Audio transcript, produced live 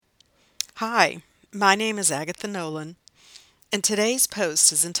Hi, my name is Agatha Nolan, and today's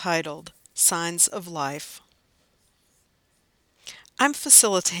post is entitled Signs of Life. I'm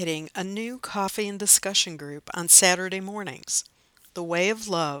facilitating a new coffee and discussion group on Saturday mornings, The Way of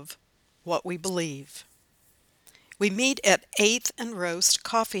Love, What We Believe. We meet at 8th and Roast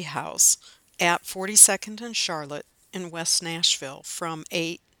Coffee House at 42nd and Charlotte in West Nashville from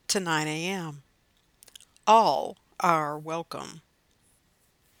 8 to 9 a.m. All are welcome.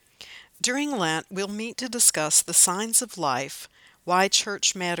 During Lent, we'll meet to discuss the Signs of Life, Why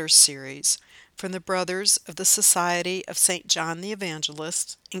Church Matters series from the Brothers of the Society of St. John the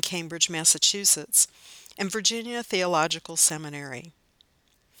Evangelist in Cambridge, Massachusetts, and Virginia Theological Seminary.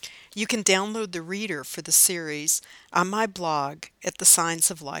 You can download the reader for the series on my blog at the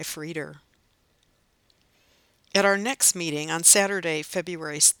Signs of Life Reader. At our next meeting on Saturday,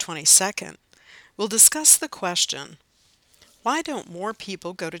 February 22nd, we'll discuss the question, why don't more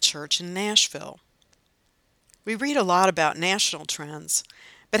people go to church in Nashville? We read a lot about national trends,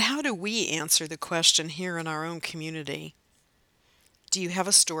 but how do we answer the question here in our own community? Do you have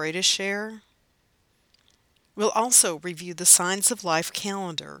a story to share? We'll also review the Signs of Life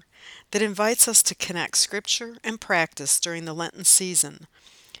calendar that invites us to connect scripture and practice during the Lenten season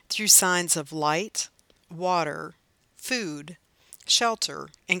through signs of light, water, food, shelter,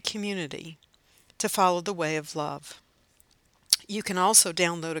 and community to follow the way of love. You can also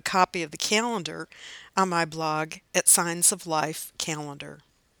download a copy of the calendar on my blog at Signs of Life Calendar.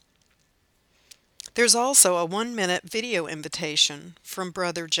 There's also a 1-minute video invitation from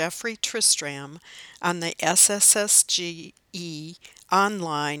Brother Jeffrey Tristram on the SSSGE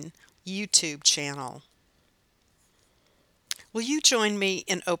online YouTube channel. Will you join me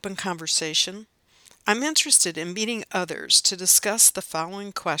in open conversation? I'm interested in meeting others to discuss the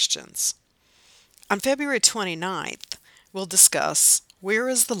following questions. On February 29th, we'll discuss where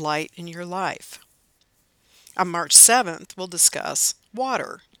is the light in your life? On March 7th, we'll discuss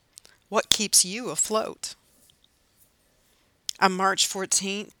water. What keeps you afloat? On March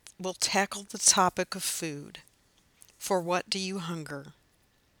 14th, we'll tackle the topic of food. For what do you hunger?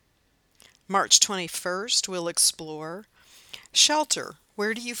 March 21st, we'll explore shelter.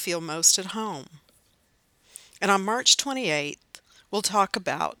 Where do you feel most at home? And on March 28th, we'll talk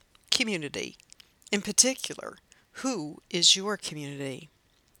about community. In particular, who is your community?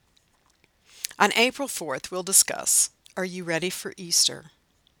 On April 4th, we'll discuss, are you ready for Easter?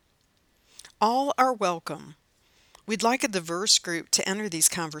 All are welcome. We'd like a diverse group to enter these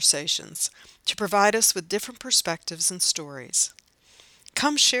conversations to provide us with different perspectives and stories.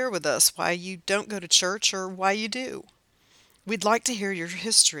 Come share with us why you don't go to church or why you do. We'd like to hear your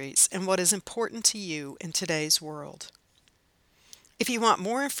histories and what is important to you in today's world. If you want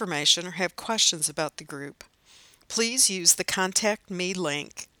more information or have questions about the group, please use the Contact Me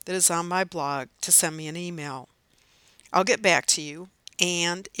link that is on my blog to send me an email. I'll get back to you,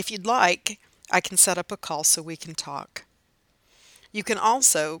 and if you'd like, I can set up a call so we can talk. You can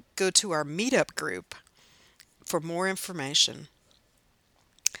also go to our meetup group for more information.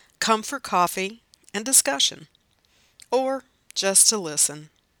 Come for coffee and discussion, or just to listen.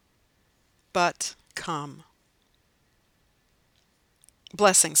 But come.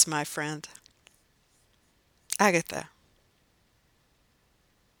 Blessings, my friend. Agatha.